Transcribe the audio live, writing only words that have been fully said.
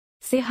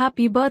say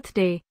happy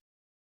birthday.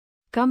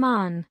 Come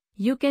on,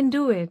 you can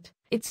do it.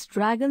 It's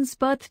Dragon's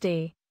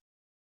birthday.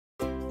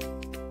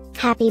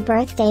 Happy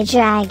birthday,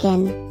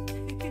 Dragon.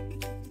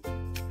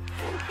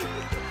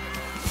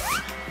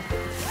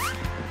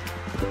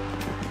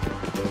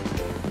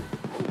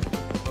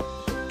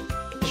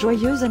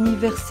 Joyeux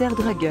anniversaire,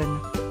 Dragon.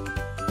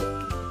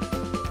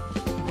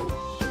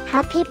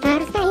 Happy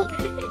birthday,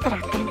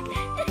 Dragon.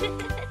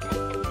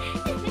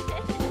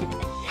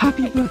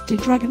 Happy birthday,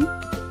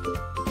 Dragon.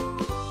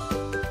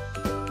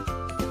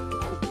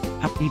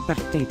 Happy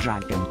birthday,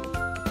 Dragon.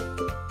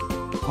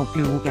 Hope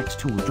you get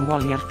to do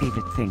all your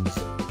favorite things.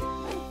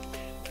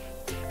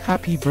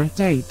 Happy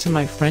birthday to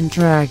my friend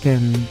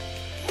Dragon.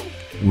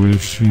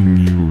 Wishing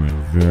you a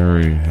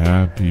very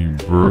happy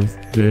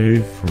birthday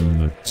from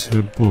the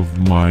tip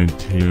of my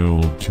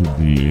tail to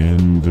the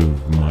end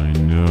of my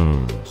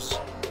nose.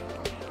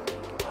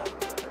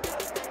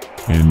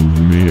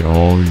 And may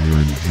all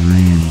your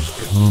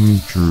dreams come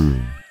true.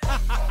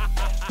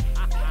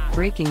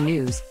 Breaking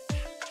news.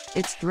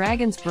 It's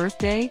Dragon's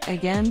birthday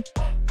again?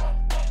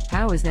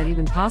 How is that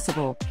even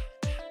possible?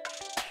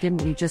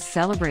 Didn't we just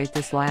celebrate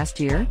this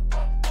last year?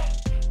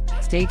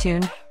 Stay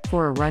tuned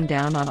for a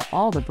rundown on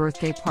all the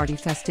birthday party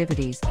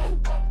festivities.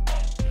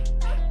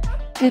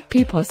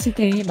 Happy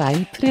birthday,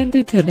 my friend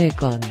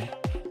Dragon.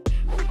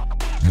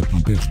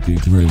 Happy birthday,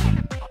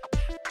 Dragon.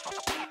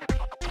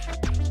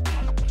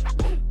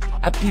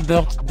 Happy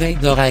birthday,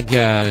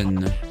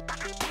 Dragon.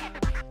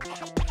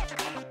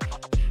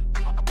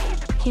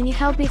 Can you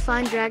help me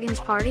find Dragon's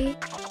party?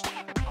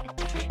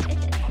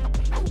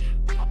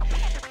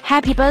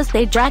 Happy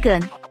birthday,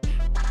 Dragon.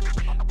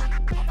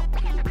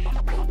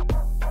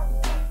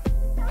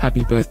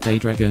 Happy birthday,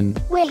 Dragon.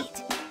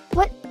 Wait,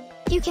 what?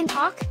 You can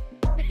talk?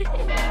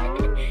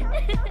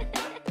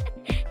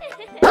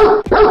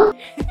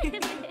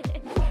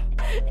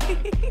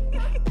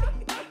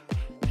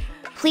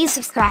 Please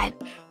subscribe,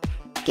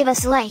 give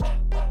us a like,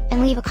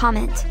 and leave a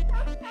comment.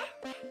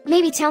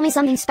 Maybe tell me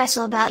something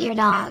special about your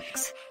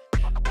dogs.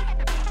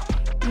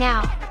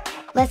 Now,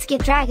 let's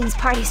get Dragon's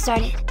party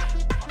started.